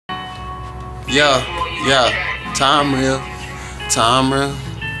Yeah, time real.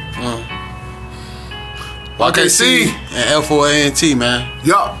 YKC and F4ANT, man.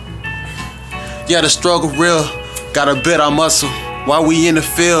 Yup. Yeah, the struggle real. Gotta bet our muscle. While we in the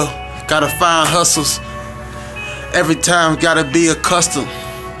field, gotta find hustles. Every time gotta be accustomed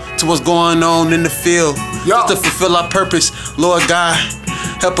to what's going on in the field. Just to fulfill our purpose. Lord God,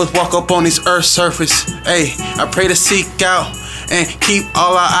 help us walk up on this earth's surface. Hey, I pray to seek out and keep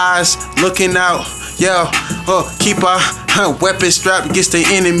all our eyes looking out. Yeah, keep our weapons strapped against the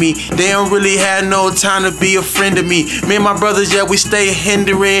enemy. They don't really have no time to be a friend of me. Me and my brothers, yeah, we stay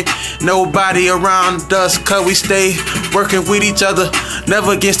hindering nobody around us, cause we stay working with each other,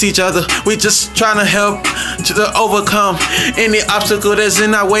 never against each other. We just trying to help to overcome any obstacle that's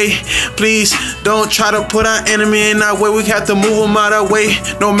in our way. Please don't try to put our enemy in our way. We have to move them out our way,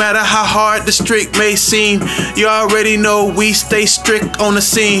 no matter how hard the strict may seem. You already know we stay strict on the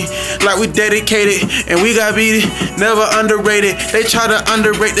scene, like we dedicated and we gotta be never underrated. They try to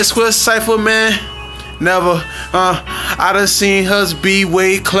underrate the Swiss cipher, man. Never. I done seen us be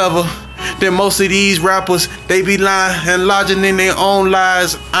way clever than most of these rappers. They be lying and lodging in their own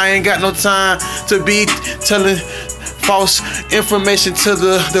lies. I ain't got no time to be telling false information to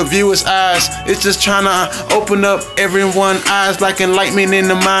the viewers' eyes. It's just trying to open up everyone's eyes like enlightenment in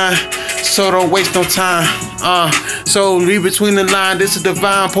the mind. So don't waste no time. So read between the lines. This is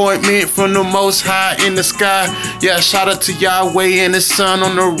divine appointment from the Most High in the sky. Yeah, shout out to Yahweh and the sun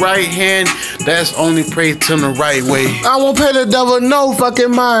on the right hand. That's only pray to the right way. I won't pay the devil no fucking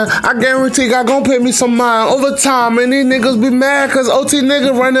mind. I guarantee God gon' pay me some mind over time. And these niggas be mad cause OT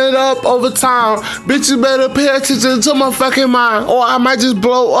nigga run it up over time. Bitches better pay attention to my fucking mind, or I might just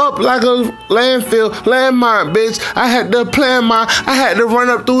blow up like a landmine, bitch. I had to plan I had to run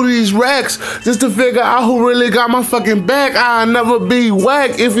up through these racks just to figure out who really got my fucking back. I'll never be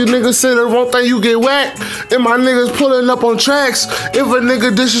whack. If you niggas say the wrong thing, you get whacked. And my niggas pulling up on tracks. If a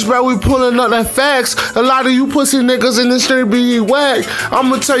nigga disrespect, we pulling up that facts. A lot of you pussy niggas in the street be whack.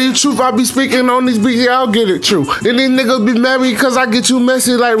 I'ma tell you the truth, I be speaking on these beats, yeah, I'll get it true. And these niggas be mad because I get you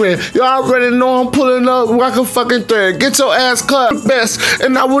messy like red. You already know I'm pulling up like a fucking thread. Get your ass cut best,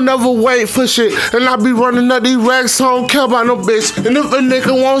 and I will never wait for shit. And I be running up these racks, so I don't care about no bitch. And if a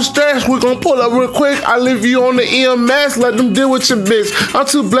nigga won't stress, we gon' pull up real quick. I leave you on the EMS, let them deal with your bitch. I'm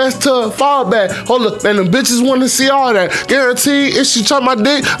too blessed to fall back. Hold up, man, them bitches wanna see all that. Guaranteed, if she chop my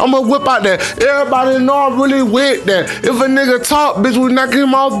dick, I'ma whip out that. Everybody know I'm really with that. If a nigga talk, bitch, we knock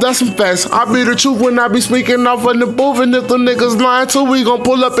him off, that's some facts. I be the truth when I be speaking off in the booth. And if the niggas lying too, we gon'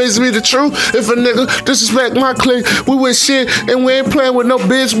 pull up and be the truth. If a nigga disrespect my clique, we with shit, and we ain't playing with no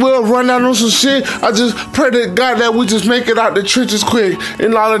bitch. We'll run out on some shit. I just pray to God that we just make it out the trenches quick.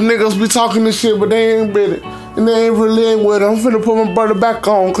 And a lot of niggas be talking this shit, but they ain't with it. And they ain't with it. I'm finna put my brother back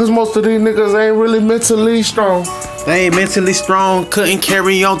on, cause most of these niggas ain't really mentally strong. They ain't mentally strong, couldn't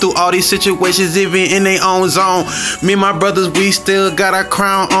carry on through all these situations, even in their own zone. Me and my brothers, we still got our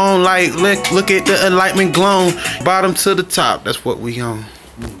crown on. Like, look at the enlightenment glow. Bottom to the top, that's what we on.